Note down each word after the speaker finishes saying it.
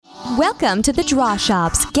Welcome to the Draw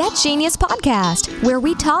Shop's Get Genius podcast, where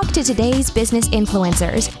we talk to today's business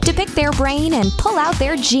influencers to pick their brain and pull out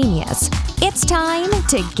their genius. It's time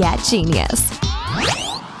to get genius.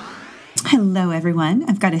 Hello, everyone.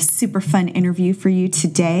 I've got a super fun interview for you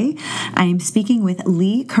today. I am speaking with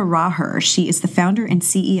Lee Karaher. She is the founder and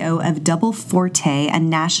CEO of Double Forte, a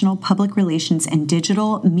national public relations and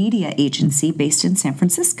digital media agency based in San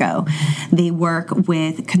Francisco. They work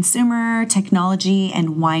with consumer, technology,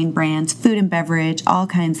 and wine brands, food and beverage, all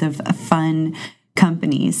kinds of fun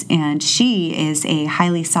companies, and she is a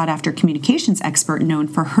highly sought-after communications expert known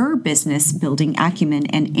for her business building acumen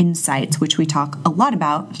and insights, which we talk a lot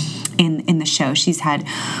about in the show. She's had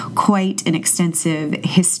quite an extensive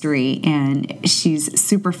history, and she's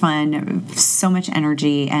super fun, so much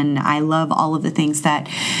energy, and I love all of the things that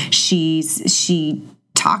she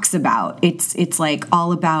talks about. It's like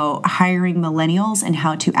all about hiring millennials and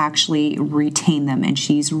how to actually retain them. And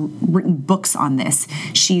she's written books on this.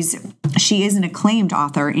 She is an acclaimed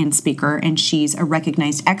author and speaker, and she's a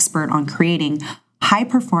recognized expert on creating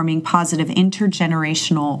high-performing, positive,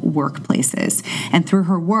 intergenerational workplaces. And through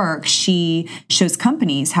her work, she shows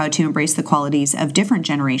companies how to embrace the qualities of different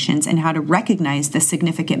generations and how to recognize the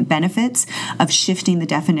significant benefits of shifting the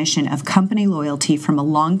definition of company loyalty from a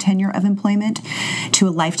long tenure of employment to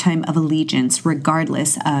a lifetime of allegiance,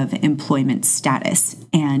 regardless of employment status.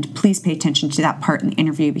 And please pay attention to that part in the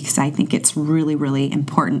interview, because I think it's really, really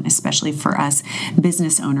important, especially for us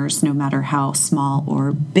business owners, no matter how small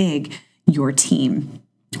or big your team.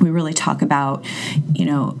 We really talk about,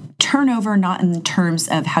 turnover, not in terms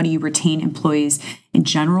of how do you retain employees in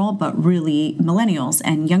general, but really millennials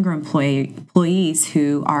and younger employees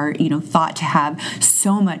who are, thought to have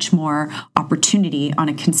so much more opportunity on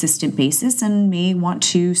a consistent basis and may want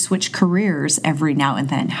to switch careers every now and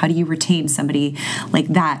then. How do you retain somebody like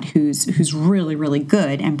that who's really, really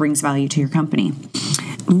good and brings value to your company?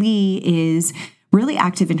 Lee is really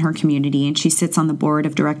active in her community, and she sits on the board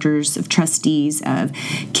of directors of trustees of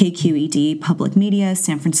KQED Public Media,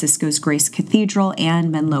 San Francisco's Grace Cathedral,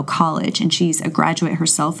 and Menlo College. And she's a graduate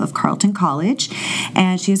herself of Carleton College,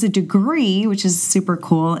 and she has a degree, which is super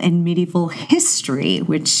cool, in medieval history,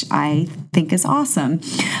 which I think is awesome,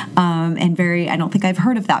 and I don't think I've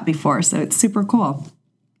heard of that before, so it's super cool.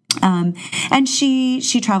 And she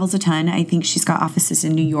travels a ton. I think she's got offices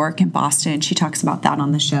in New York and Boston. She talks about that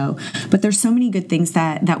on the show. But there's so many good things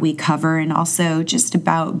that we cover, and also just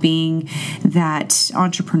about being that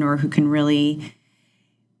entrepreneur who can really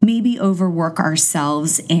maybe overwork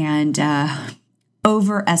ourselves and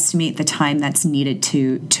overestimate the time that's needed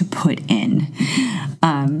to put in.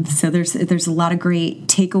 So there's a lot of great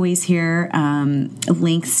takeaways here,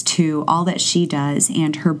 links to all that she does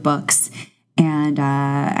and her books. And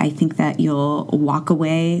I think that you'll walk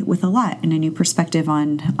away with a lot and a new perspective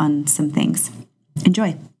on some things.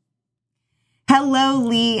 Enjoy. Hello,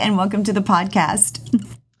 Lee, and welcome to the podcast.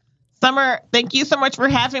 Summer, thank you so much for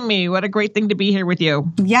having me. What a great thing to be here with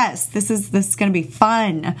you. Yes, this is going to be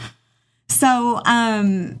fun. So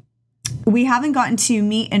we haven't gotten to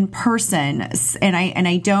meet in person, and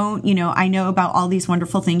I don't, I know about all these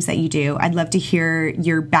wonderful things that you do. I'd love to hear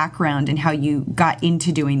your background and how you got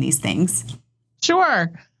into doing these things.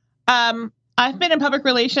 Sure. I've been in public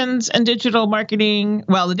relations and digital marketing.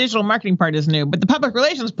 Well, the digital marketing part is new, but the public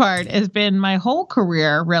relations part has been my whole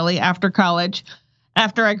career, really, after college.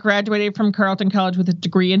 After I graduated from Carleton College with a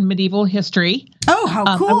degree in medieval history. Oh,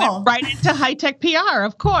 how cool. I went right into high-tech PR,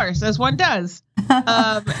 of course, as one does.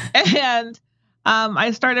 And I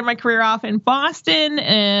started my career off in Boston,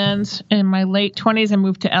 and in my late 20s, I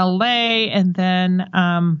moved to LA. And then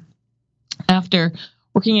after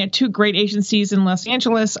working at two great agencies in Los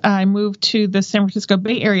Angeles, I moved to the San Francisco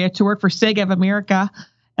Bay Area to work for Sega of America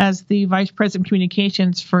as the vice president of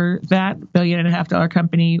communications for that $1.5 billion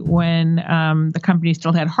company when the company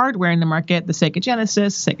still had hardware in the market, the Sega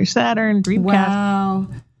Genesis, Sega Saturn, Dreamcast. Wow.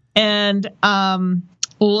 And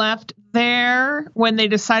left there when they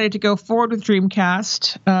decided to go forward with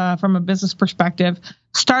Dreamcast from a business perspective.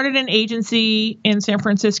 Started an agency in San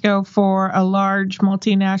Francisco for a large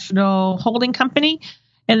multinational holding company.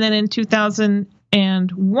 And then in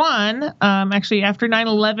 2001, actually after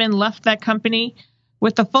 9/11, left that company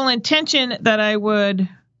with the full intention that I would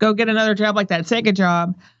go get another job like that Sega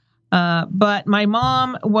job. But my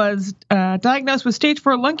mom was diagnosed with stage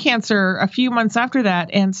 4 lung cancer a few months after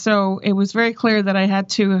that. And so it was very clear that I had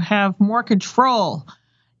to have more control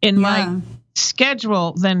in my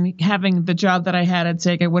schedule than having the job that I had at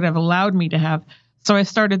Sega would have allowed me to have. So I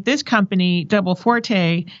started this company, Double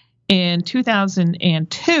Forte, in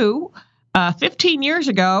 2002. 15 years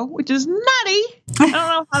ago, which is nutty. I don't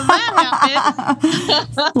know how that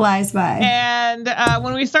happened. Flies by. And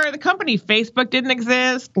when we started the company, Facebook didn't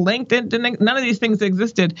exist, LinkedIn didn't, none of these things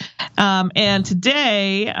existed. And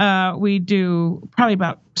today we do probably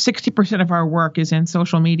about 60% of our work is in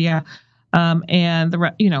social media, and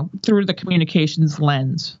through the communications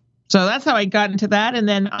lens. So that's how I got into that. And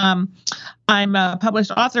then I'm a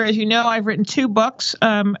published author. As you know, I've written 2 books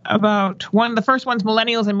about the first one's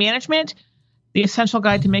Millennials in Management, The Essential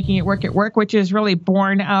Guide to Making It Work at Work, which is really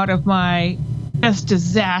born out of my just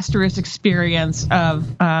disastrous experience of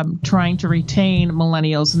trying to retain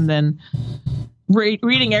millennials and then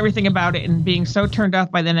reading everything about it and being so turned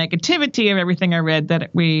off by the negativity of everything I read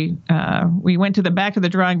that we went to the back of the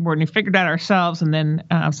drawing board and we figured out ourselves. And then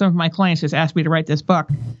some of my clients just asked me to write this book.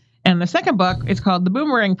 And the second book is called The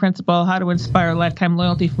Boomerang Principle, How to Inspire Lifetime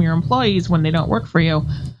Loyalty from Your Employees When They Don't Work for You.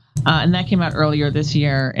 And that came out earlier this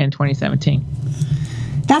year in 2017.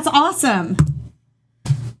 That's awesome.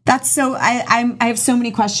 That's so, I have so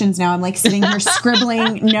many questions now. I'm like sitting here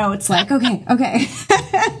scribbling notes like, okay.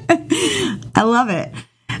 I love it.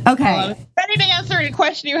 Okay. Ready to answer any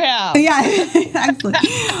question you have. Yeah, exactly.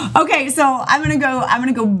 Okay, so I'm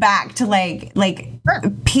gonna go back to like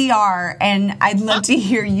Sure. PR, and I'd love to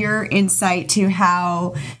hear your insight to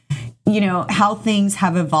how things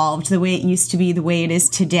have evolved, the way it used to be, the way it is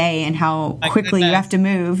today, and how quickly you have to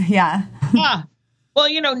move. Yeah. Well,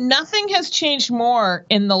 nothing has changed more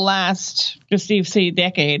in the last,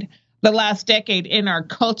 decade, the last decade in our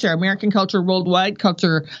culture, American culture, worldwide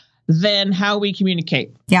culture, than how we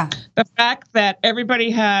communicate. Yeah. The fact that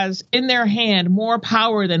everybody has in their hand more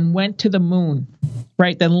power than went to the moon,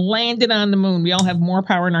 right? Than landed on the moon. We all have more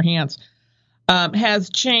power in our hands, has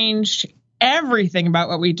changed everything about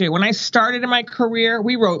what we do. When I started in my career,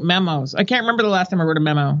 we wrote memos. I can't remember the last time I wrote a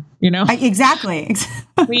memo, Exactly.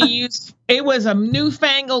 It was a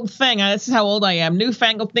newfangled thing. This is how old I am.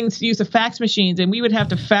 Newfangled things to use the fax machines. And we would have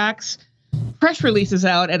to fax press releases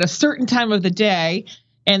out at a certain time of the day.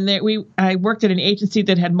 And I worked at an agency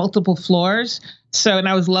that had multiple floors. And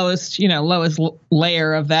I was lowest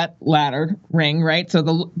layer of that ladder ring, right?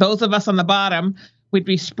 So those of us on the bottom would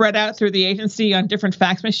be spread out through the agency on different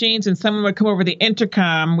fax machines, and someone would come over the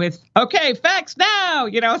intercom with, "Okay, fax now."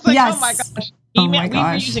 It's like, yes. Oh my gosh. Email. We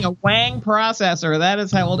were using a Wang processor. That is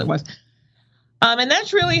how old it was. And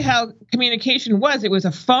that's really how communication was. It was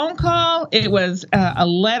a phone call. It was a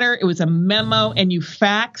letter. It was a memo, and you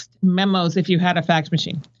faxed memos if you had a fax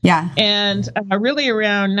machine. Yeah. And really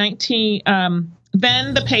around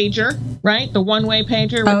then the pager, right? The one-way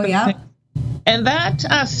pager. And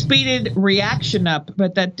that speeded reaction up,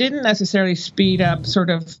 but that didn't necessarily speed up sort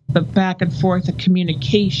of the back and forth of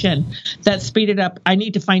communication. That speeded up, I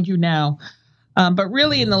need to find you now. But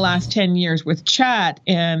really in the last 10 years with chat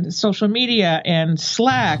and social media and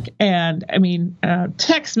Slack and,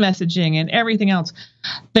 text messaging and everything else,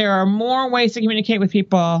 there are more ways to communicate with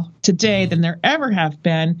people today than there ever have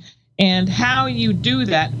been. And how you do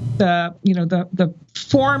that, the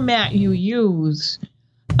format you use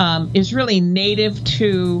is really native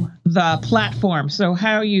to the platform. So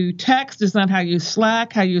how you text is not how you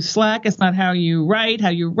Slack. How you Slack is not how you write. How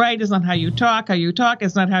you write is not how you talk. How you talk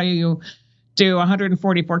is not how you do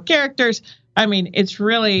 144 characters. It's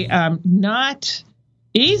really not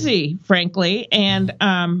easy, frankly. And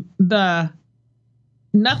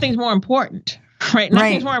nothing's more important, right?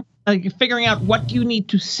 Nothing's more like figuring out what you need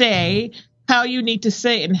to say, how you need to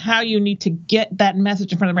say it, and how you need to get that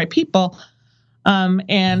message in front of the right people.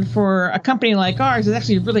 And for a company like ours, it's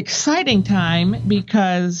actually a really exciting time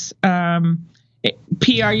because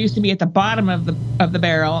PR used to be at the bottom of the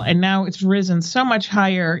barrel, and now it's risen so much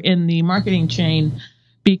higher in the marketing chain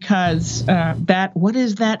because what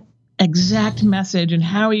is that exact message and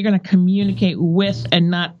how are you going to communicate with and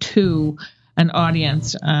not to an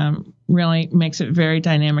audience really makes it a very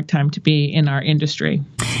dynamic time to be in our industry.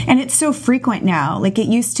 And it's so frequent now. Like it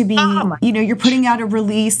used to be, you're putting out a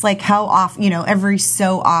release like how often, every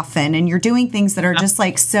so often, and you're doing things that are just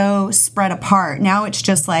like so spread apart. Now it's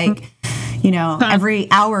just like,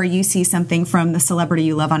 every hour you see something from the celebrity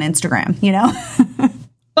you love on Instagram,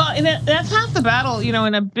 Well, and that's half the battle,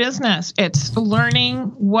 in a business. It's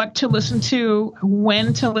learning what to listen to,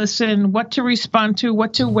 when to listen, what to respond to,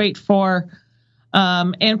 what to wait for.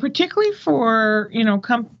 And particularly for,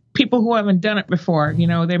 people who haven't done it before,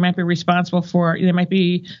 they might be responsible for, they might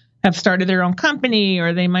have started their own company,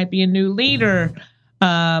 or they might be a new leader.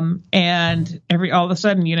 And all of a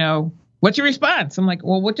sudden, what's your response? I'm like,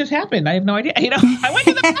 well, what just happened? I have no idea. I went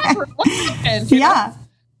to the bathroom. What happened? Yeah.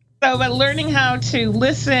 But learning how to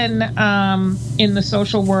listen in the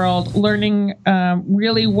social world, learning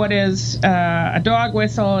really what is a dog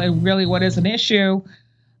whistle and really what is an issue,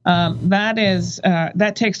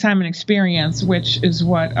 that takes time and experience, which is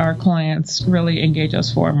what our clients really engage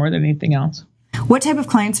us for more than anything else. What type of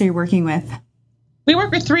clients are you working with? We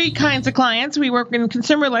work with three kinds of clients. We work in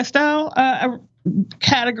consumer lifestyle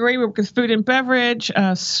category. We work with food and beverage,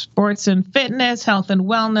 sports and fitness, health and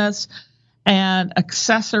wellness, and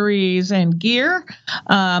accessories and gear.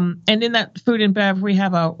 And in that food and bev, we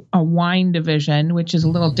have a wine division, which is a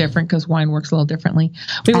little different because wine works a little differently.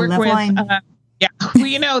 We work with wine. Yeah,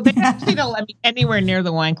 well, they actually don't let me anywhere near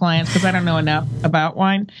the wine clients because I don't know enough about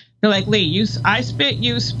wine. They're like, Lee, I spit,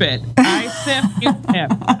 you spit. I sip, you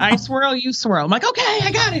sip. I swirl, you swirl. I'm like, okay,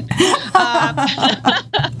 I got it.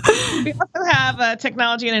 We also have a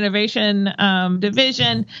technology and innovation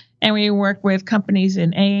division, and we work with companies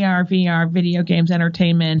in AR, VR, video games,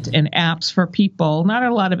 entertainment, and apps for people. Not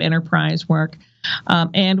a lot of enterprise work.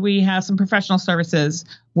 And we have some professional services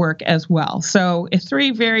work as well. So it's three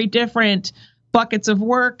very different buckets of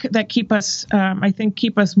work that keep us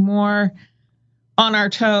more on our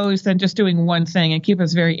toes than just doing one thing, and keep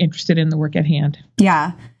us very interested in the work at hand.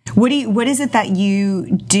 Yeah. What is it that you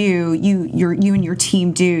do, you and your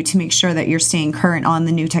team do to make sure that you're staying current on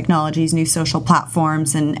the new technologies, new social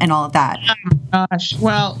platforms, and all of that? Gosh.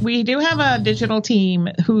 Well, we do have a digital team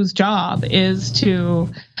whose job is to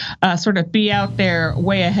sort of be out there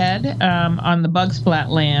way ahead on the bug splat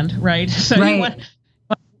land, right? So right.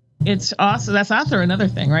 It's also, that's also another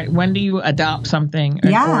thing, right? When do you adopt something?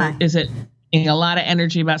 Yeah. Or is it a lot of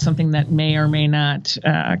energy about something that may or may not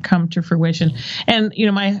come to fruition? And,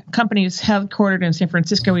 my company is headquartered in San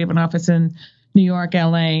Francisco. We have an office in New York,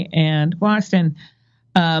 LA, and Boston.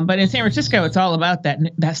 But in San Francisco, it's all about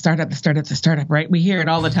that startup, right? We hear it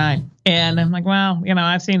all the time. And I'm like, well,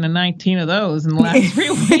 I've seen the 19 of those in the last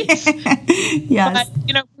 3 weeks. Yes. But,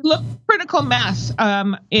 we look critical mass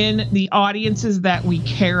in the audiences that we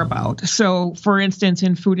care about. So, for instance,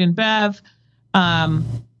 in food and bev,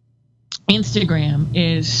 Instagram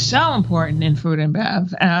is so important in food and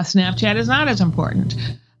bev. Snapchat is not as important.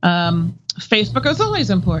 Facebook is always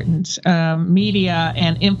important. Media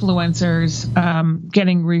and influencers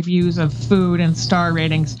getting reviews of food and star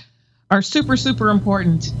ratings are super, super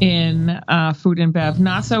important in food and bev.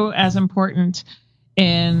 Not so as important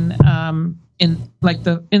in like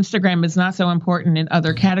the Instagram is not so important in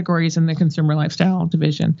other categories in the consumer lifestyle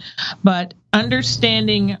division. But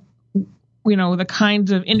understanding, the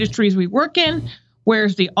kinds of industries we work in,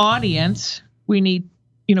 where's the audience we need,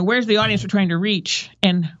 where's the audience we're trying to reach,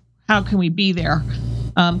 and how can we be there?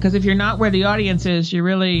 Because if you're not where the audience is, you're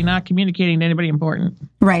really not communicating to anybody important.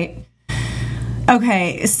 Right.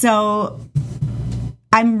 Okay. So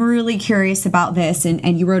I'm really curious about this,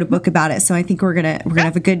 and you wrote a book about it. So I think we're gonna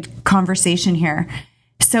have a good conversation here.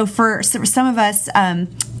 So for some of us, I'm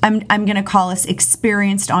gonna call us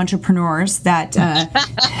experienced entrepreneurs that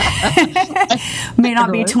may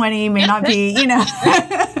not be 20, may not be,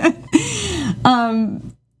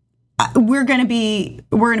 we're going to be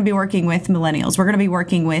working with millennials. We're going to be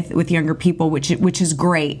working with younger people, which is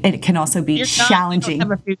great. It can also be challenging.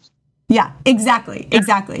 Yeah,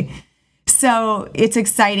 exactly. So it's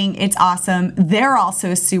exciting. It's awesome. They're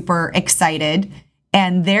also super excited,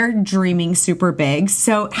 and they're dreaming super big.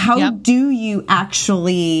 So how do you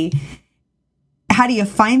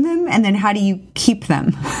find them, and then how do you keep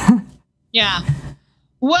them? Yeah.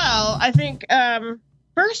 Well, I think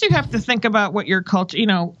first you have to think about what your culture,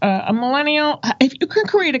 a millennial, if you can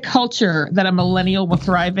create a culture that a millennial will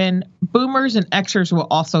thrive in, boomers and Xers will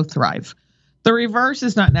also thrive. The reverse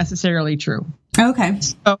is not necessarily true. Okay.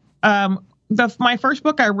 So my first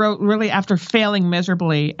book I wrote really after failing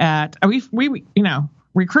miserably at,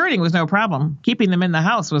 recruiting was no problem. Keeping them in the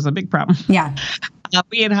house was a big problem. Yeah.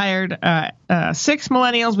 We had hired 6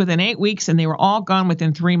 millennials within 8 weeks, and they were all gone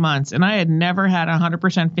within 3 months. And I had never had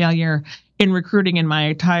 100% failure in recruiting in my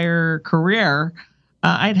entire career.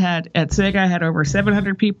 At SIG, I had over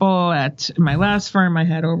 700 people. At my last firm, I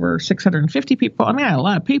had over 650 people. I had a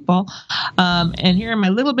lot of people. And here in my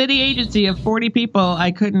little bitty agency of 40 people,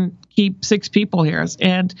 I couldn't keep 6 people here.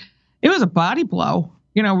 And it was a body blow.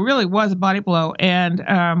 Really was a body blow. And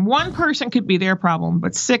one person could be their problem,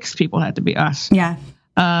 but 6 people had to be us. Yeah.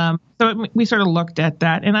 So we sort of looked at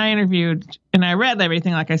that, and I interviewed, and I read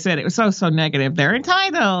everything. Like I said, it was so negative. They're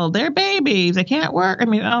entitled. They're babies. They can't work.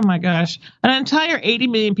 Oh my gosh. An entire 80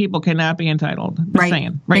 million people cannot be entitled. Just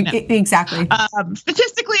saying, right now. Exactly.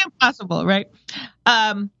 Statistically impossible, right?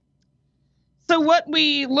 So what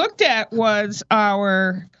we looked at was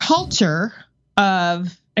our culture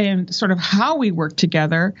of and sort of how we work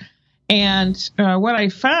together. And what I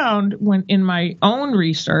found when in my own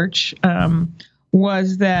research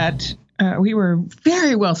was that we were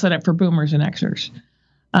very well set up for boomers and Xers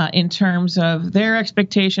in terms of their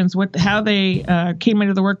expectations, how they came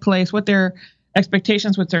into the workplace, what their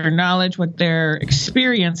expectations, what their knowledge, what their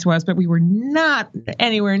experience was. But we were not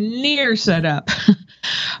anywhere near set up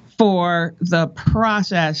for the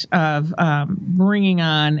process of bringing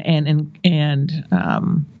on and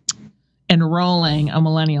enrolling a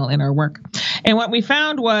millennial in our work. And what we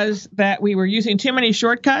found was that we were using too many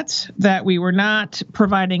shortcuts, that we were not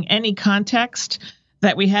providing any context,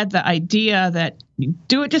 that we had the idea that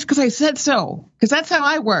do it just because I said so, because that's how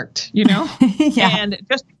I worked, yeah. And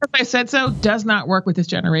just because I said so does not work with this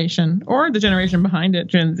generation or the generation behind it,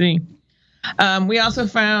 Gen Z. We also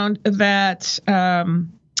found that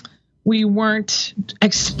we weren't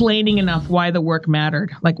explaining enough why the work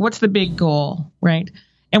mattered. Like, what's the big goal, right?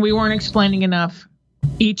 And we weren't explaining enough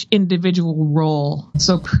each individual role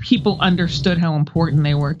so people understood how important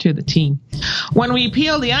they were to the team. When we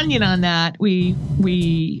peel the onion on that, we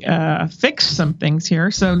fixed some things here.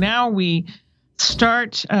 So now we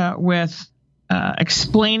start with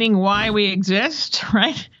explaining why we exist,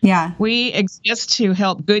 right? Yeah. We exist to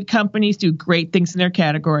help good companies do great things in their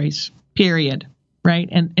categories, period. Right.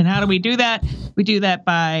 And how do we do that? We do that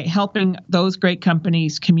by helping those great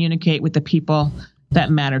companies communicate with the people that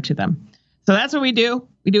matter to them. So that's what we do.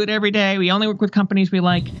 We do it every day. We only work with companies we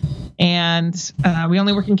like, and we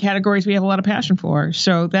only work in categories we have a lot of passion for.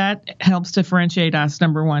 So that helps differentiate us,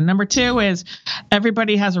 number one. Number two is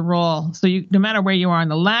everybody has a role. So no matter where you are on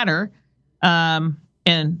the ladder, and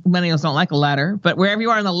millennials don't like a ladder, but wherever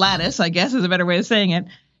you are on the lattice, I guess is a better way of saying it,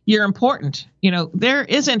 you're important. There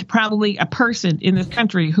isn't probably a person in this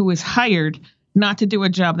country who is hired not to do a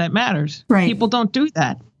job that matters. Right. People don't do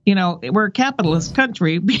that. We're a capitalist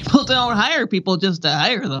country. People don't hire people just to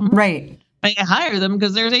hire them. Right. They hire them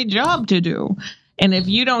because there's a job to do. And if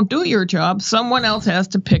you don't do your job, someone else has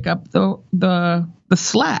to pick up the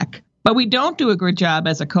slack. But we don't do a good job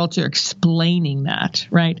as a culture explaining that,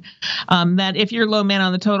 right? That if you're low man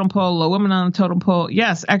on the totem pole, low woman on the totem pole,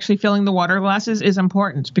 yes, actually filling the water glasses is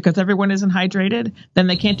important because everyone isn't hydrated, then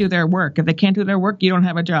they can't do their work. If they can't do their work, you don't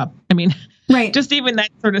have a job. Right. Just even that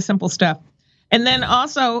sort of simple stuff. And then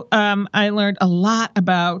also, I learned a lot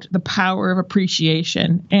about the power of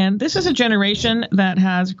appreciation. And this is a generation that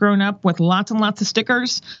has grown up with lots and lots of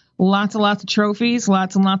stickers, lots and lots of trophies,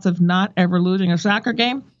 lots and lots of not ever losing a soccer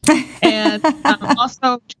game. And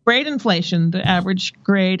also grade inflation. The average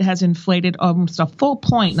grade has inflated almost a full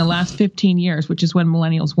point in the last 15 years, which is when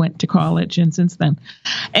millennials went to college and since then.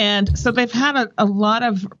 And so they've had a lot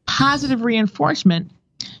of positive reinforcement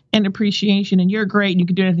and appreciation, and you're great and you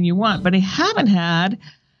can do anything you want, but they haven't had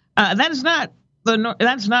that's not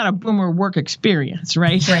a boomer work experience,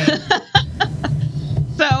 right? Right.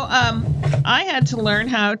 So I had to learn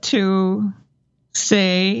how to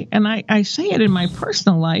say, and I say it in my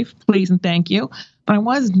personal life, please and thank you, but I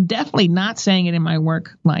was definitely not saying it in my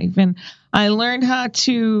work life. And I learned how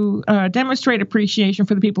to demonstrate appreciation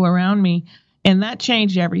for the people around me, and that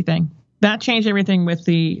changed everything. That changed everything with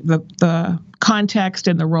the context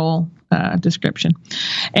and the role description.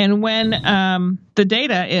 And when the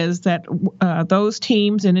data is that those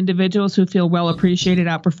teams and individuals who feel well appreciated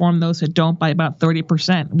outperform those that don't by about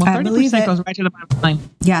 30%. Well, 30% goes right to the bottom line.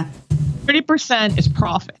 Yeah. 30% is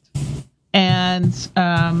profit. And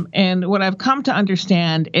what I've come to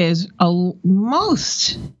understand is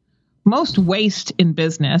most waste in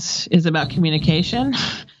business is about communication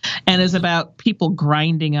and is about people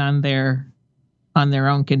grinding on their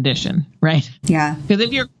own condition, right? Yeah. Because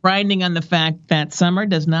if you're grinding on the fact that Summer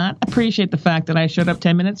does not appreciate the fact that I showed up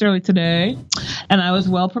 10 minutes early today and I was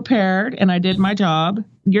well prepared and I did my job,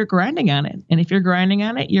 you're grinding on it. And if you're grinding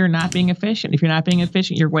on it, you're not being efficient. If you're not being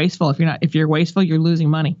efficient, you're wasteful. If you're wasteful, you're losing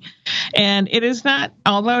money. And it is not,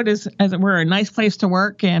 although it is, as it were, a nice place to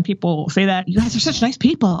work and people say that, you guys are such nice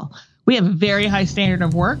people. We have a very high standard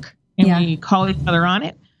of work and we call each other on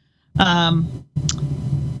it.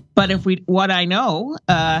 But what I know,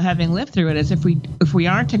 having lived through it, is if we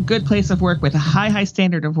aren't a good place of work with a high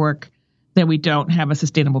standard of work, then we don't have a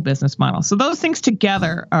sustainable business model. So those things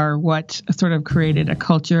together are what sort of created a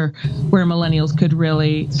culture where millennials could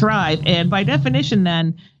really thrive. And by definition,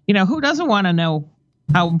 then, who doesn't want to know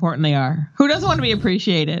how important they are? Who doesn't want to be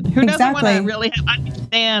appreciated? Who doesn't want to really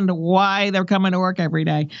understand why they're coming to work every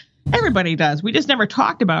day? Everybody does. We just never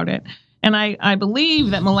talked about it. And I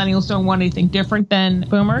believe that millennials don't want anything different than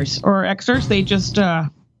boomers or Xers. They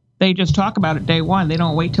just talk about it day one. They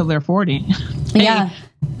don't wait till they're 40. Yeah.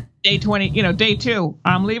 day 20, day 2,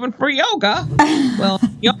 I'm leaving for yoga. Well,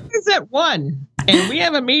 yoga's at 1 and we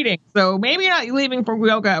have a meeting. So maybe you're not leaving for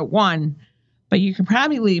yoga at 1, but you can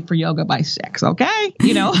probably leave for yoga by 6. Okay.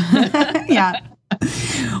 Yeah.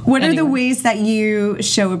 What are the ways that you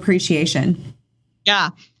show appreciation? Yeah.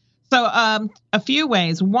 So a few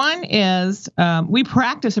ways. One is we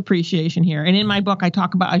practice appreciation here. And in my book,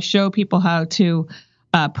 I show people how to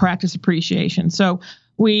practice appreciation. So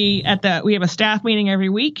we have a staff meeting every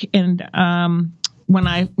week. And when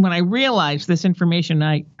I realized this information,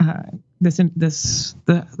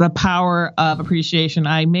 the power of appreciation,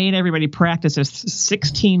 I made everybody practice this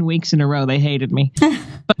 16 weeks in a row. They hated me.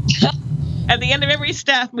 But at the end of every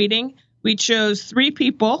staff meeting, we chose 3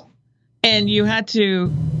 people, and you had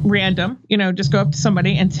to just go up to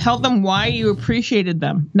somebody and tell them why you appreciated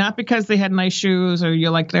them. Not because they had nice shoes or you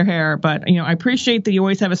liked their hair, but, I appreciate that you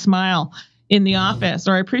always have a smile in the office,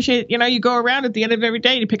 or I appreciate, you go around at the end of every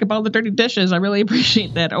day to pick up all the dirty dishes. I really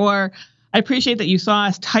appreciate that. Or I appreciate that you saw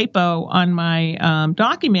a typo on my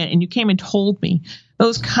document and you came and told me.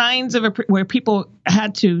 Those kinds of where people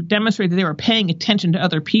had to demonstrate that they were paying attention to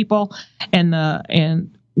other people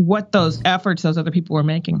and what those efforts those other people were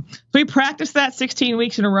making. So we practiced that 16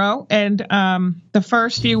 weeks in a row, and the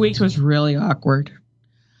first few weeks was really awkward.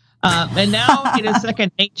 And now it is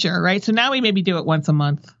second nature, right? So now we maybe do it once a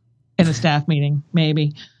month in a staff meeting,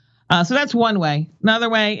 maybe. So that's one way. Another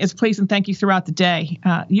way is please and thank you throughout the day.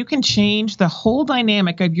 You can change the whole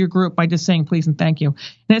dynamic of your group by just saying please and thank you.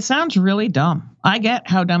 And it sounds really dumb. I get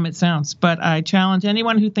how dumb it sounds, but I challenge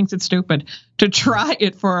anyone who thinks it's stupid to try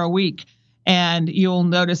it for a week, and you'll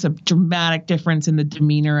notice a dramatic difference in the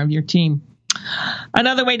demeanor of your team.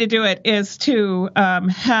 Another way to do it is to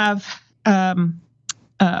have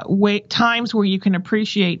times where you can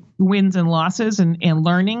appreciate wins and losses and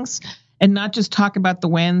learnings, and not just talk about the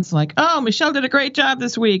wins like, oh, Michelle did a great job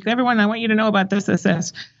this week. Everyone, I want you to know about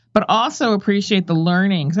this, but also appreciate the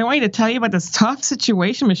learnings. I want you to tell you about this tough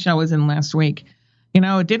situation Michelle was in last week.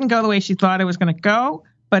 It didn't go the way she thought it was going to go,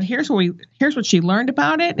 but here's what she learned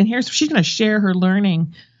about it, and she's going to share her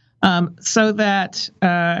learning so that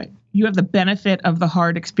you have the benefit of the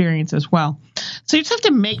hard experience as well. So you just have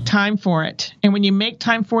to make time for it. And when you make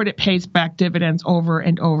time for it, it pays back dividends over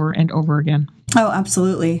and over and over again. Oh,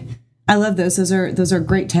 absolutely. I love those. Those are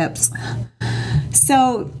great tips.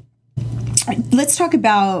 So let's talk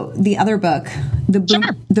about the other book,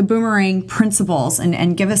 the Boomerang Principles,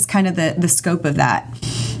 and give us kind of the scope of that.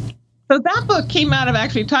 So that book came out of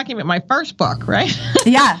actually talking about my first book, right?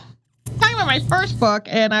 Yeah. Talking about my first book,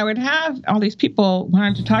 and I would have all these people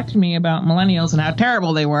wanting to talk to me about millennials and how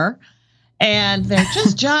terrible they were. And they're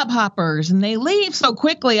just job hoppers, and they leave so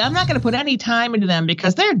quickly. I'm not going to put any time into them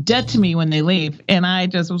because they're dead to me when they leave. And I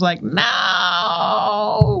just was like,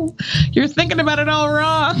 no, you're thinking about it all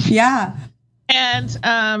wrong. Yeah. And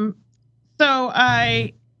so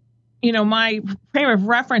my frame of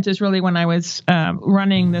reference is really when I was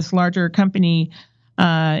running this larger company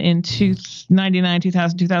in 1999,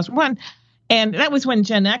 2000, 2001. And that was when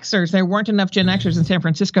there weren't enough Gen Xers in San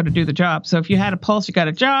Francisco to do the job. So if you had a pulse, you got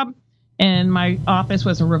a job. And my office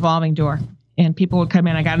was a revolving door. And people would come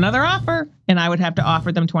in, I got another offer, and I would have to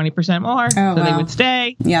offer them 20% more. They would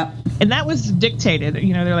stay. Yep. And that was dictated.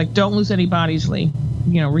 They're like, don't lose any bodies, Lee.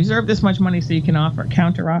 Reserve this much money so you can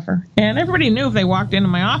counter offer. And everybody knew if they walked into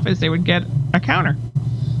my office, they would get a counter.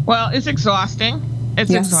 Well, it's exhausting.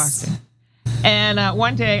 It's exhausting. And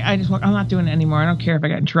one day I just went, I'm not doing it anymore. I don't care if I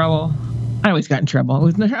got in trouble. I always got in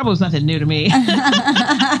trouble. Trouble was nothing new to me.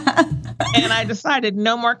 And I decided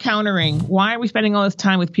no more countering. Why are we spending all this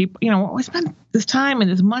time with people? We spend this time and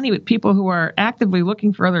this money with people who are actively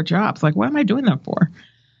looking for other jobs. Like, what am I doing that for?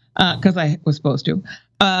 Because I was supposed to.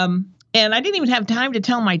 And I didn't even have time to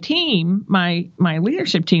tell my team, my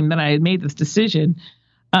leadership team, that I had made this decision.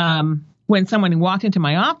 When someone walked into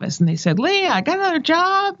my office and they said, Lee, I got another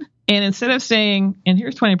job. And instead of saying, and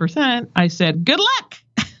here's 20%, I said, good luck.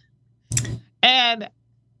 And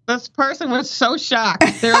this person was so shocked.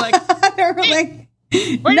 They're like, no, that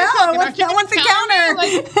one's a counter.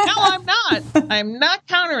 Like, no, I'm not. I'm not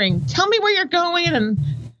countering. Tell me where you're going. And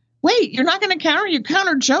wait, you're not going to counter? You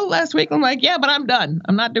countered Joe last week. I'm like, yeah, but I'm done.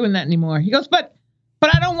 I'm not doing that anymore. He goes, but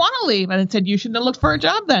I don't want to leave. And I said, you shouldn't have looked for a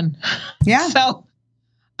job then. Yeah. So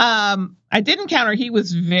I didn't counter. He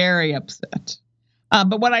was very upset.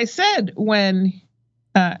 But what I said when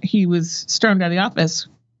he was stormed out of the office,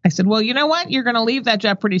 I said, well, you know what? You're going to leave that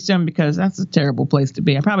job pretty soon because that's a terrible place to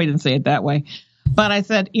be. I probably didn't say it that way. But I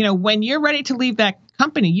said, when you're ready to leave that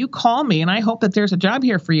company, you call me and I hope that there's a job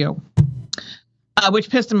here for you. Which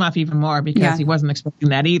pissed him off even more because he wasn't expecting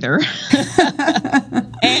that either.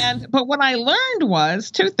 But what I learned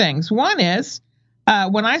was two things. One is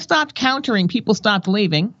when I stopped countering, people stopped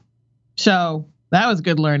leaving. So that was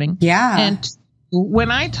good learning. Yeah. And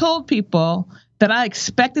when I told people that I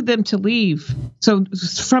expected them to leave, so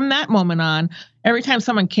from that moment on, every time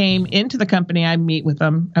someone came into the company, I would meet with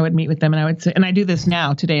them, and I would say, and I do this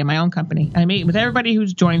now today in my own company. I meet with everybody who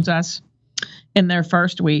joins us in their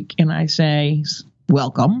first week, and I say,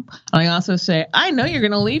 welcome. I also say, I know you're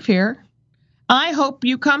going to leave here. I hope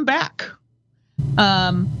you come back.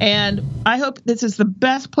 And I hope this is the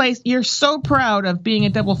best place. You're so proud of being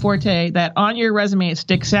at Double Forte that on your resume it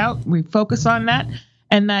sticks out. We focus on that,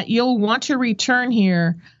 and that you'll want to return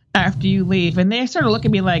here after you leave. And they sort of look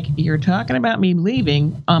at me like, you're talking about me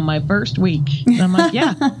leaving on my first week. And I'm like,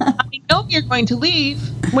 yeah, I know you're going to leave.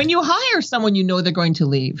 When you hire someone, you know they're going to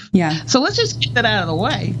leave. Yeah. So let's just get that out of the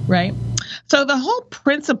way, right? So the whole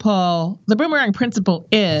principle, the boomerang principle,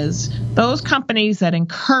 is those companies that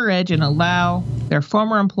encourage and allow their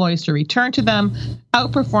former employees to return to them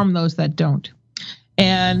outperform those that don't.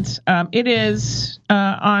 And it is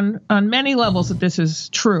on many levels that this is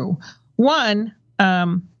true. One,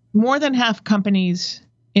 more than half companies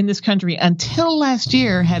in this country until last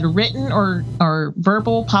year had written or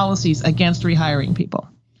verbal policies against rehiring people.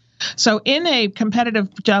 So in a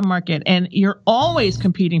competitive job market, and you're always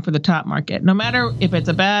competing for the top market, no matter if it's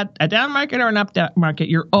a down market or an up market,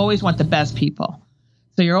 you always want the best people.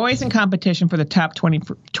 So you're always in competition for the top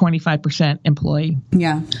 25% employee.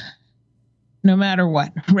 Yeah. No matter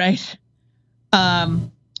what, right?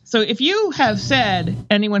 So if you have said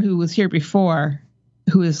anyone who was here before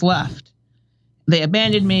who has left, they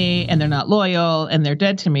abandoned me and they're not loyal and they're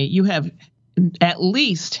dead to me, you have at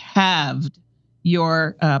least halved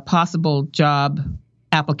your possible job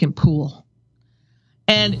applicant pool.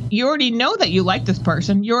 And you already know that you like this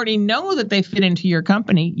person. You already know that they fit into your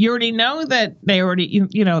company. You already know that they already,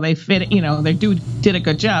 they fit, they did a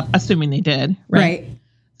good job, assuming they did. Right.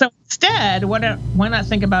 So instead, why not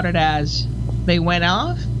think about it as they went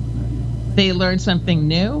off, they learned something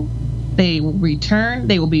new, they will return,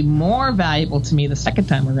 they will be more valuable to me the second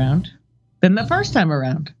time around than the first time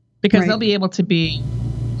around, because they'll be able to be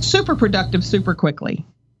super productive super quickly.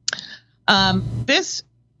 When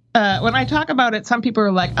I talk about it, some people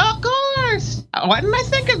are like, oh, of course. Why didn't I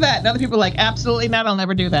think of that? And other people are like, absolutely not. I'll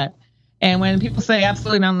never do that. And when people say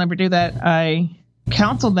absolutely not, I'll never do that, I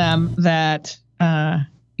counsel them that,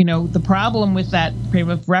 the problem with that frame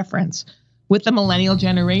of reference with the millennial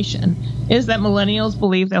generation is that millennials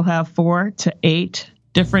believe they'll have 4 to 8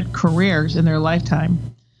 different careers in their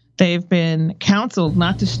lifetime. They've been counseled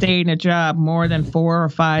not to stay in a job more than 4 or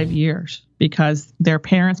 5 years because their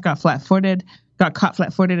parents got caught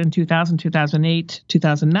flat-footed in 2000, 2008,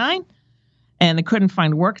 2009, and they couldn't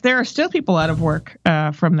find work. There are still people out of work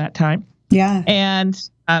from that time. Yeah. And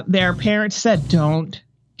their parents said, don't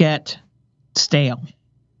get stale.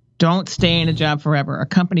 Don't stay in a job forever. A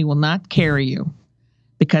company will not carry you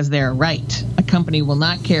because they're right. A company will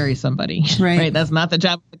not carry somebody. Right? That's not the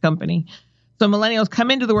job of the company. So millennials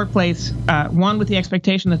come into the workplace, one, with the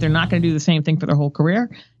expectation that they're not going to do the same thing for their whole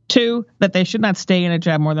career. 2, that they should not stay in a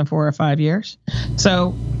job more than 4 or 5 years.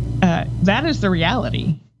 So that is the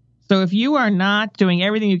reality. So if you are not doing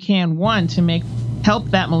everything you can, one, to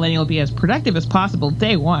help that millennial be as productive as possible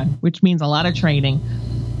day one, which means a lot of training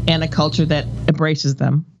and a culture that embraces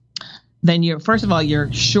them, then first of all,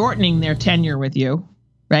 you're shortening their tenure with you,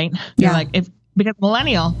 right? Yeah. You're because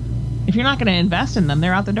millennial, if you're not going to invest in them,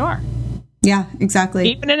 they're out the door. Yeah,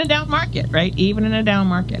 exactly. Even in a down market, right? Even in a down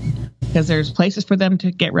market. Because there's places for them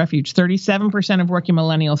to get refuge. 37% of working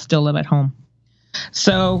millennials still live at home.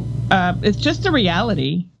 So it's just a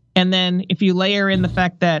reality. And then if you layer in the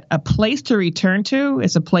fact that a place to return to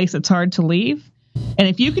is a place that's hard to leave. And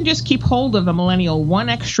if you can just keep hold of a millennial 1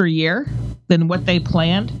 extra year than what they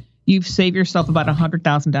planned, you've saved yourself about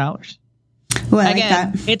 $100,000. Well, I Again,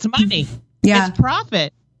 like that. It's money. Yeah. It's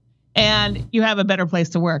profit. And you have a better place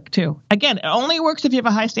to work, too. Again, it only works if you have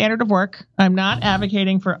a high standard of work. I'm not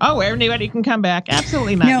advocating for, everybody can come back.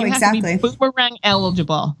 Absolutely not. No, you exactly. have to be boomerang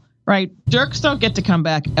eligible, right? Jerks don't get to come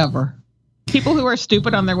back ever. People who are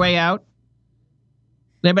stupid on their way out,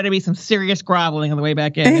 there better be some serious groveling on the way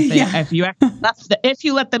back in. If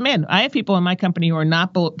you let them in. I have people in my company who are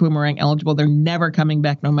not boomerang eligible. They're never coming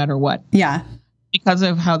back no matter what. Yeah. Because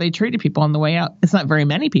of how they treated people on the way out. It's not very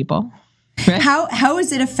many people. Right? How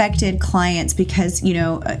has it affected clients? Because,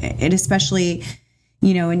 it especially,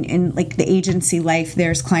 in like the agency life,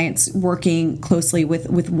 there's clients working closely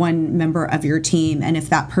with one member of your team. And if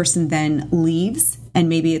that person then leaves and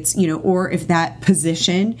maybe it's, or if that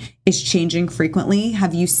position is changing frequently,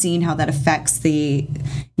 have you seen how that affects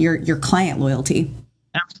your client loyalty?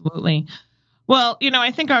 Absolutely. Well,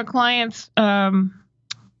 I think our clients, our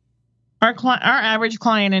average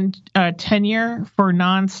client in tenure for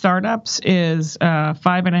non-startups is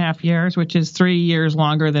 5.5 years, which is 3 years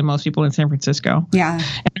longer than most people in San Francisco. Yeah.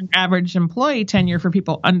 And our average employee tenure for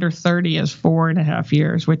people under 30 is 4.5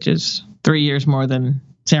 years, which is 3 years more than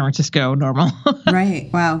San Francisco normal. Right.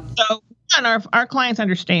 Wow. So our clients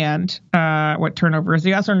understand what turnover is.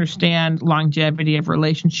 They also understand longevity of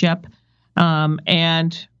relationship.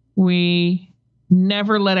 And we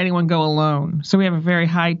never let anyone go alone. So we have a very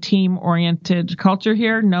high team-oriented culture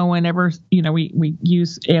here. No one ever, we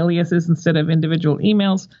use aliases instead of individual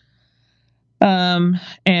emails.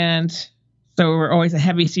 And so we're always a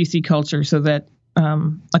heavy CC culture so that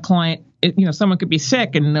a client, someone could be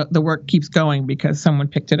sick and the work keeps going because someone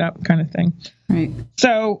picked it up kind of thing. Right.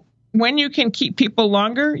 So when you can keep people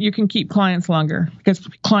longer, you can keep clients longer because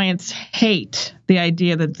clients hate the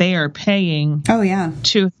idea that they are paying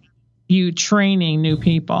to you training new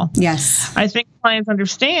people. Yes. I think clients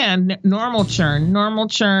understand normal churn,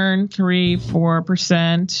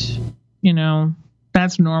 3-4%,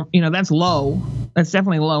 that's that's low. That's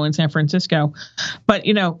definitely low in San Francisco. But,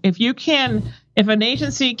 if an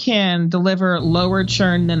agency can deliver lower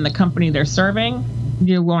churn than the company they're serving,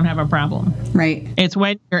 you won't have a problem. Right. It's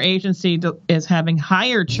when your agency is having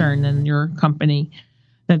higher churn than your company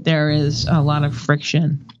that there is a lot of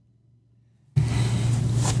friction.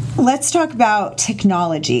 Let's talk about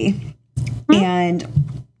technology and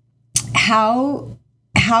how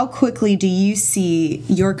quickly do you see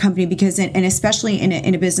your company, because and especially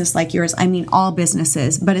in a business like yours, I mean all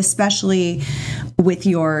businesses, but especially with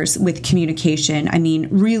yours, with communication. I mean,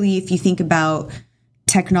 really, if you think about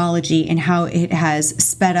technology and how it has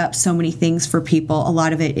sped up so many things for people, a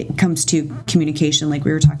lot of it comes to communication, like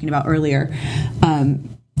we were talking about earlier,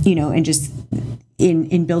 and just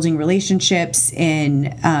in building relationships,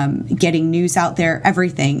 in getting news out there,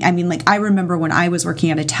 everything. I mean, like I remember when I was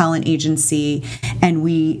working at a talent agency and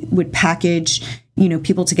we would package,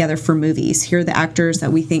 people together for movies. Here are the actors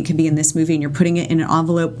that we think could be in this movie, and you're putting it in an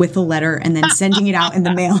envelope with a letter and then sending it out in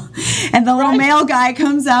the mail. And the little mail guy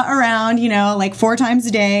comes out around, like 4 times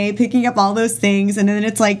a day, picking up all those things. And then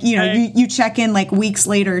it's like, you check in like weeks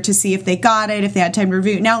later to see if they got it, if they had time to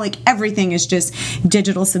review it. Now, like everything is just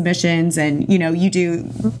digital submissions, and, you do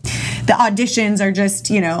the auditions are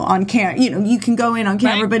just, on camera, you can go in on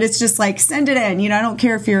camera, but it's just like, send it in, I don't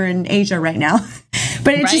care if you're in Asia right now,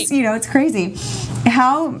 but it's just, it's crazy.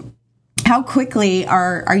 How quickly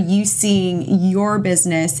are you seeing your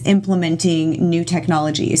business implementing new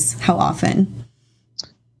technologies? How often?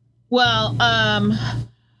 Well,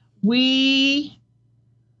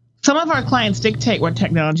 some of our clients dictate what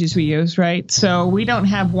technologies we use, right? So we don't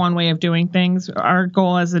have one way of doing things. Our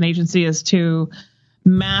goal as an agency is to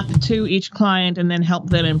map to each client and then help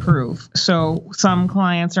them improve. So some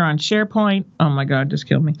clients are on SharePoint. Oh my God, just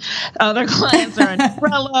killed me. Other clients are on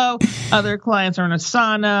Trello. Other clients are on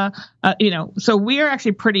Asana. So we are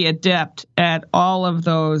actually pretty adept at all of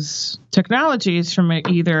those technologies, from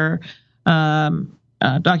either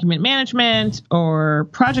document management or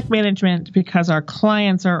project management, because our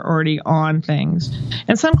clients are already on things.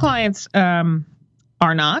 And some clients are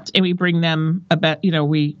not, and we bring them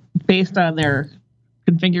based on their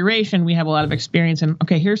configuration, we have a lot of experience in,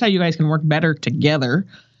 okay, here's how you guys can work better together.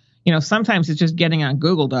 Sometimes it's just getting on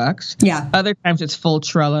Google Docs. Yeah. Other times it's full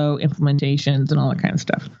Trello implementations and all that kind of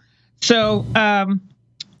stuff. So,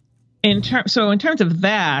 in terms of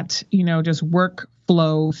that, just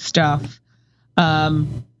workflow stuff,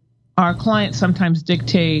 our clients sometimes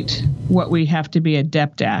dictate what we have to be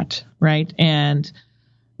adept at, right? And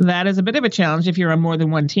that is a bit of a challenge if you're on more than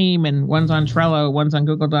one team and one's on Trello, one's on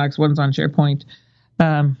Google Docs, one's on SharePoint.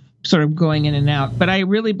 Sort of going in and out. But I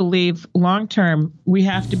really believe long term, we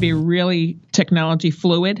have to be really technology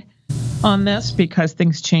fluid on this because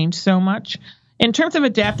things change so much. In terms of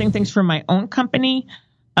adapting things for my own company,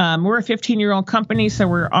 we're a 15-year-old company, so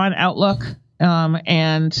we're on Outlook.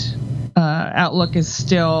 And Outlook is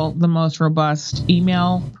still the most robust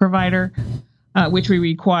email provider, which we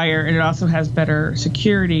require. And it also has better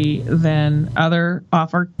security than other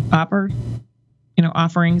offerings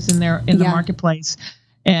in the marketplace.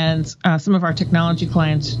 And some of our technology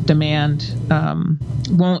clients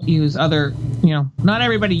won't use other, not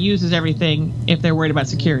everybody uses everything if they're worried about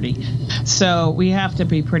security. So we have to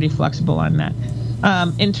be pretty flexible on that.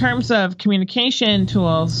 In terms of communication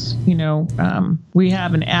tools, we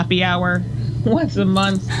have an Appy Hour once a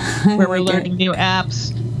month where we're learning new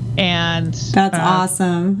apps. And that's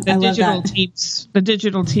awesome. The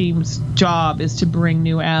digital team's job is to bring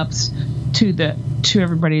new apps to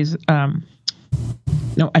everybody's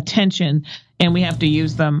attention and we have to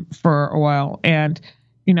use them for a while. And,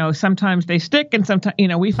 sometimes they stick, and sometimes,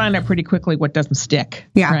 we find out pretty quickly what doesn't stick.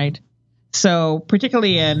 Yeah. Right. So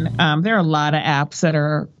particularly there are a lot of apps that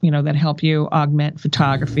are, that help you augment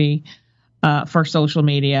photography for social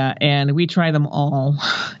media, and we try them all.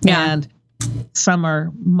 Yeah. And some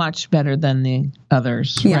are much better than the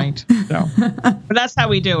others, right? So, but that's how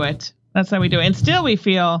we do it. And still we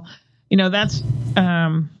feel, that's,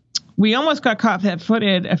 we almost got caught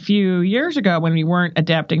flat-footed a few years ago when we weren't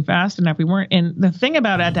adapting fast enough. We weren't. And the thing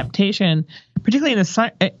about adaptation, particularly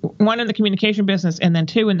in the communication business, and then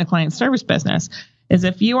two in the client service business, is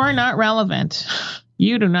if you are not relevant,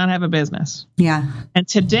 you do not have a business. Yeah. And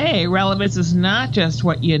today, relevance is not just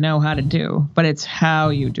what you know how to do, but it's how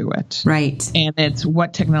you do it. Right. And it's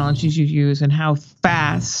what technologies you use and how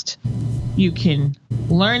fast you can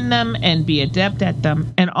learn them and be adept at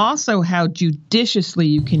them, and also how judiciously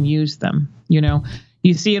you can use them.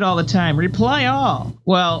 You see it all the time. Reply all.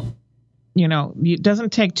 Well, it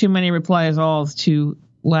doesn't take too many replies alls to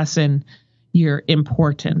lessen your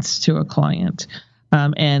importance to a client.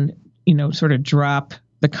 And sort of drop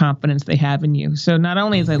the confidence they have in you. So not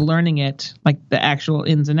only is I learning it, like the actual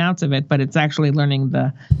ins and outs of it, but it's actually learning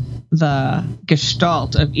the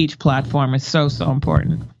gestalt of each platform is so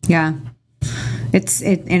important. Yeah.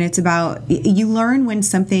 It's about, you learn when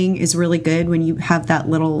something is really good, when you have that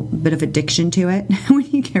little bit of addiction to it,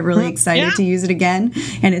 when you get really excited to use it again,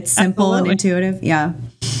 and it's simple and intuitive. Yeah.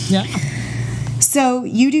 Yeah. So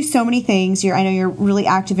you do so many things. I know you're really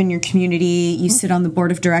active in your community. You sit on the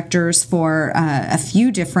board of directors for a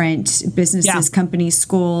few different businesses, companies,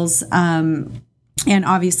 schools, and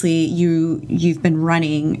obviously you've been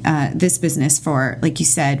running this business for, like you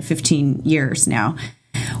said, 15 years now.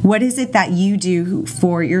 What is it that you do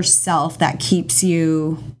for yourself that keeps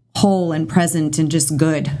you whole and present and just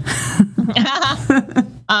good?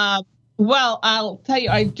 Well, I'll tell you,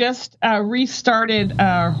 I just restarted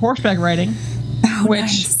horseback riding.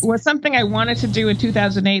 Which was something I wanted to do in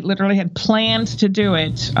 2008, literally had planned to do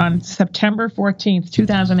it on September 14th,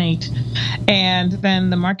 2008. And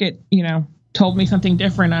then the market, told me something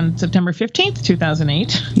different on September 15th,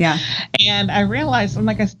 2008. Yeah. And I realized, I'm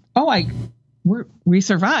like, we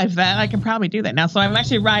survived that. I can probably do that now. So I'm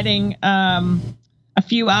actually riding a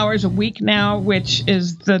few hours a week now, which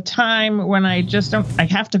is the time when I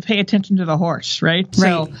have to pay attention to the horse, right?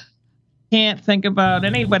 So can't think about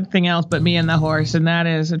anything else but me and the horse, and that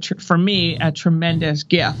is for me a tremendous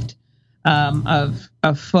gift of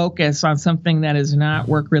focus on something that is not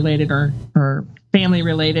work related or family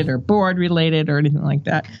related or board related or anything like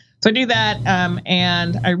that. So I do that,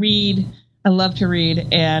 and I read. I love to read,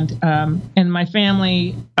 and my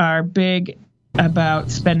family are big about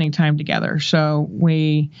spending time together. So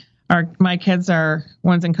my kids are,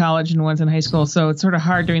 one's in college and one's in high school, so it's sort of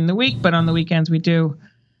hard during the week, but on the weekends we do.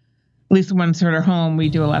 At least when sort of home, we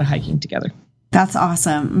do a lot of hiking together. That's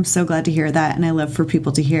awesome. I'm so glad to hear that. And I love for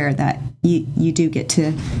people to hear that you do get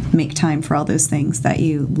to make time for all those things that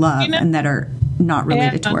you love and that are not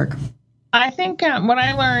related to work. I think what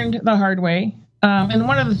I learned the hard way, and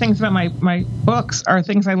one of the things about my books are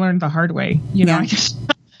things I learned the hard way.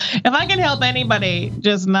 If I can help anybody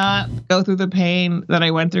just not go through the pain that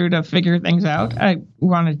I went through to figure things out, I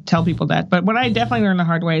want to tell people that. But what I definitely learned the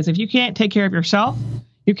hard way is if you can't take care of yourself,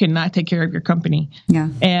 you cannot take care of your company. Yeah.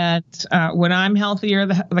 And when I'm healthier,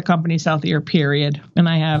 the company's healthier, period. And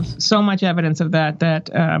I have so much evidence of that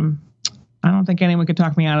I don't think anyone could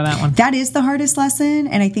talk me out of that one. That is the hardest lesson.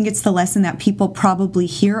 And I think it's the lesson that people probably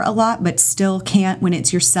hear a lot, but still can't when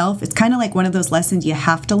it's yourself. It's kind of like one of those lessons you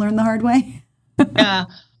have to learn the hard way. Yeah.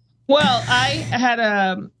 Well,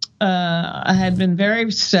 I had been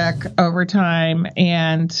very sick over time,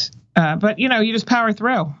 and but you just power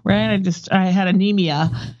through, right? I had anemia,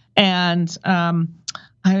 and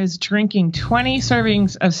I was drinking 20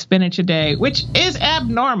 servings of spinach a day, which is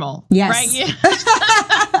abnormal. Yes. Right?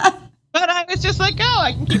 Yeah. But I was just like,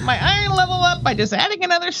 I can keep my iron level up by just adding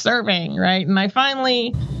another serving, right? And I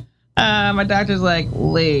finally, my doctor's like,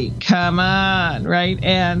 Lee, come on, right?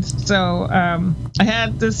 And so I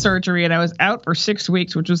had this surgery, and I was out for 6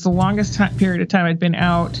 weeks, which was the longest period of time I'd been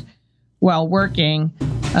out while working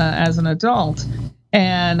as an adult.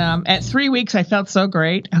 And at 3 weeks, I felt so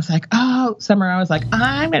great. I was like, Summer, I was like,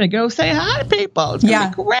 I'm going to go say hi to people. It's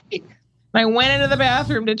going to be great. And I went into the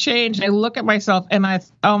bathroom to change. And I look at myself, and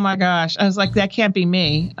oh my gosh, I was like, that can't be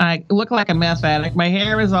me. I look like a meth addict. My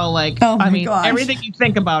hair is all like, gosh. Everything you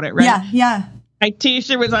think about it, right? Yeah, yeah. My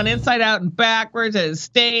t-shirt was on inside out and backwards. There's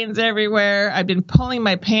stains everywhere. I've been pulling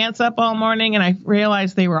my pants up all morning, and I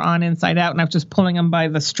realized they were on inside out, and I was just pulling them by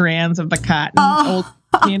the strands of the cotton.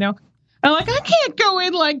 I'm like, I can't go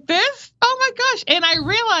in like this. Oh my gosh. And I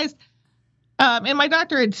realized, and my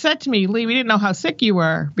doctor had said to me, Lee, we didn't know how sick you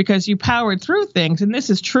were because you powered through things. And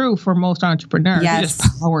this is true for most entrepreneurs. Yes. We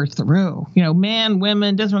just power through, man,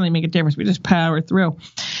 women, doesn't really make a difference. We just power through.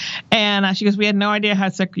 And she goes, we had no idea how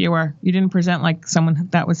sick you were. You didn't present like someone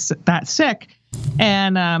that was that sick.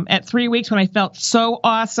 And at 3 weeks when I felt so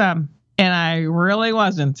awesome, and I really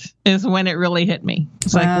wasn't, is when it really hit me.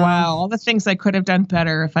 It's like, wow, all the things I could have done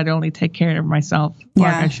better if I'd only take care of myself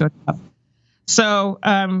like I should have. So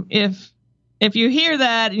if you hear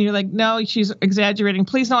that and you're like, no, she's exaggerating,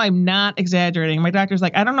 please know I'm not exaggerating. My doctor's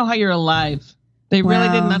like, I don't know how you're alive. They really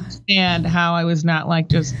didn't understand how I was not like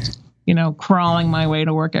just, crawling my way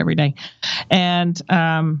to work every day. And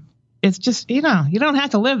it's just, you don't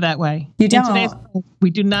have to live that way. You don't.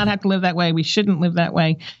 We do not have to live that way. We shouldn't live that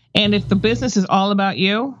way. And if the business is all about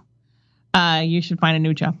you, you should find a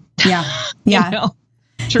new job. Yeah. Yeah.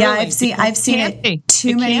 Truly. Yeah, I've seen it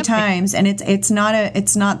too many times, and it's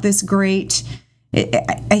not this great.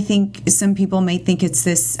 I think some people may think it's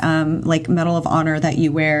this like Medal of Honor that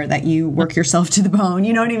you wear, that you work yourself to the bone.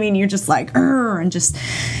 You know what I mean? You're just like, and just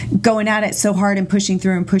going at it so hard and pushing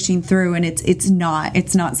through, and it's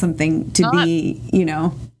not something to be,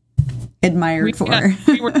 admired for.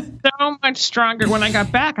 We were so much stronger. When I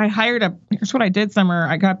got back, here's what I did, Summer.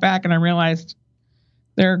 I got back and I realized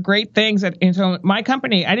there are great things so my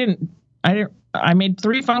company, I made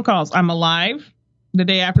 3 phone calls. I'm alive the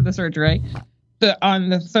day after the surgery. On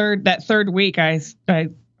that third week, I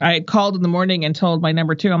called in the morning and told my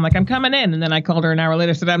number 2, I'm like, I'm coming in. And then I called her an hour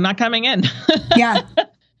later, said, I'm not coming in. Yeah.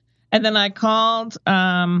 And then I called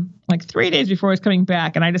like 3 days before I was coming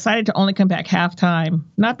back, and I decided to only come back half time,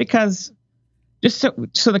 not because just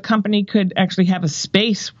so the company could actually have a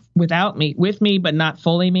space with me, but not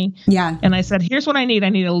fully me. Yeah. And I said, here's what I need. I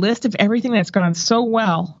need a list of everything that's gone so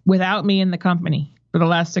well without me in the company for the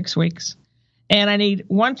last 6 weeks. And I need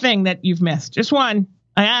one thing that you've missed, just one.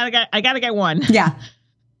 I gotta get one. Yeah.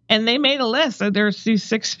 And they made a list. There's these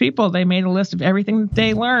 6 people. They made a list of everything that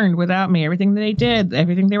they learned without me, everything that they did,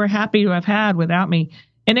 everything they were happy to have had without me.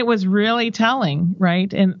 And it was really telling,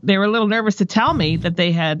 right? And they were a little nervous to tell me that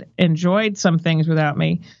they had enjoyed some things without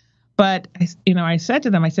me. But, I said to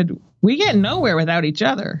them, I said, we get nowhere without each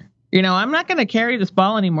other. I'm not going to carry this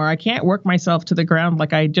ball anymore. I can't work myself to the ground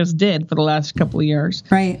like I just did for the last couple of years.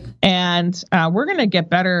 Right. And we're going to get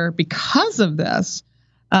better because of this.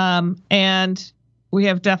 And we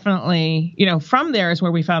have definitely, from there is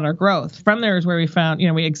where we found our growth. From there is where we found,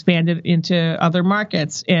 we expanded into other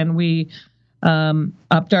markets, and we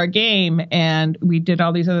upped our game, and we did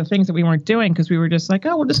all these other things that we weren't doing because we were just like,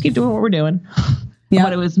 we'll just keep doing what we're doing. Yeah.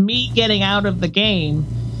 But it was me getting out of the game,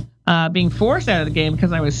 being forced out of the game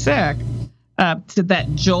because I was sick, that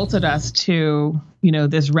jolted us to,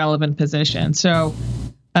 this relevant position. So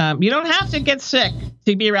you don't have to get sick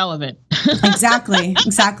to be relevant. Exactly. You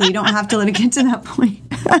don't have to let it get to that point.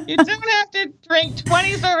 You don't have to drink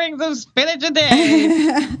 20 servings of spinach a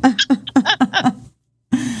day.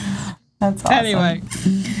 That's awesome. Anyway.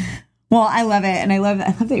 Well, I love it. And I love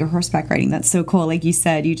that you're horseback riding. That's so cool. Like you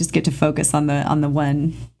said, you just get to focus on the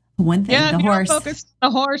one thing, yeah, the horse. Don't focus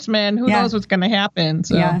on the horse, man. Who knows what's going to happen?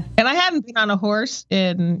 So. Yeah. And I hadn't been on a horse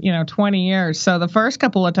in, 20 years. So the first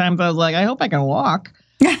couple of times I was like, I hope I can walk.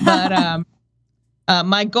 But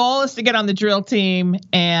my goal is to get on the drill team,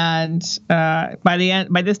 and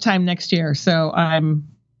by this time next year. So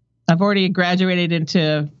I've already graduated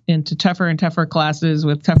into tougher and tougher classes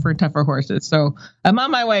with tougher and tougher horses. So I'm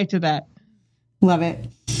on my way to that. Love it.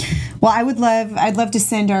 Well, I'd love to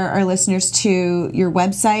send our listeners to your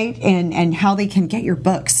website and how they can get your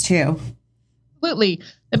books too. Absolutely.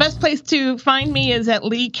 The best place to find me is at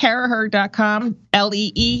leecaraher.com,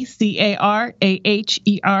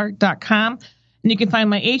 LeeCaraher.com. And you can find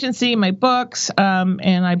my agency, my books,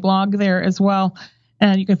 and I blog there as well.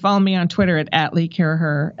 And you can follow me on Twitter at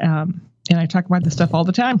leecaraher. And I talk about this stuff all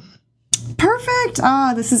the time. Perfect.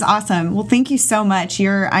 Oh, this is awesome. Well, thank you so much.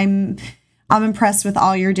 I'm impressed with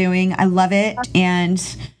all you're doing. I love it, and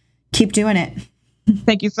keep doing it.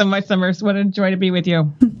 Thank you so much, Summers. What a joy to be with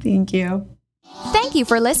you. Thank you. Thank you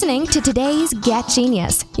for listening to today's Get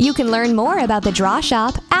Genius. You can learn more about The Draw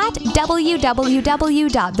Shop at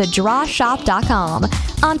www.thedrawshop.com,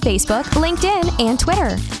 on Facebook, LinkedIn, and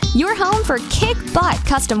Twitter. Your home for kick-butt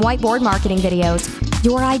custom whiteboard marketing videos.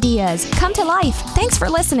 Your ideas come to life. Thanks for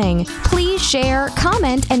listening. Please share,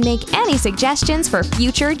 comment, and make any suggestions for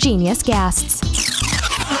future Genius guests.